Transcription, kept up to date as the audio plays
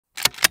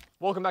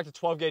Welcome back to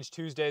 12 Gauge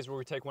Tuesdays, where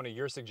we take one of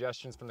your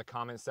suggestions from the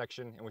comments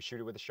section and we shoot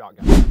it with a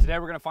shotgun. Today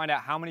we're gonna find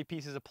out how many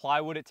pieces of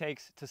plywood it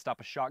takes to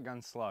stop a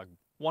shotgun slug.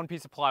 1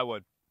 piece of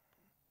plywood.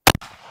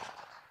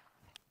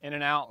 In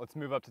and out, let's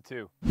move up to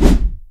 2.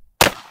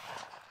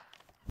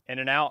 In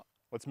and out,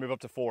 let's move up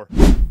to 4.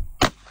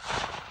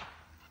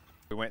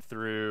 We went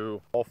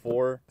through all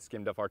 4,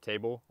 skimmed up our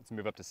table. Let's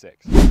move up to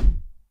 6.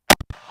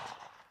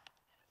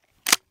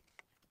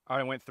 All right,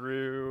 I went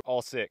through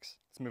all 6.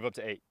 Let's move up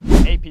to 8.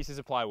 8 pieces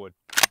of plywood.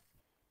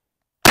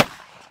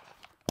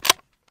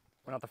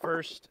 Went out the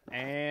first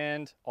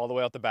and all the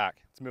way out the back.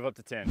 Let's move up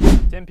to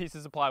 10. 10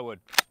 pieces of plywood.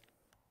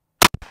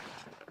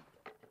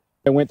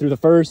 I went through the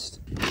first,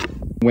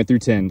 went through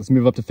 10. Let's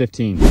move up to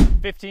 15.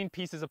 15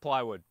 pieces of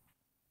plywood.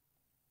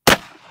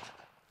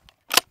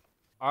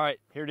 All right,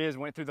 here it is.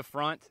 Went through the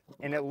front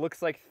and it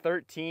looks like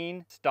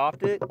 13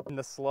 stopped it, and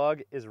the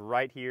slug is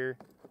right here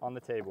on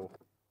the table.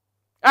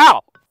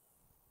 Ow!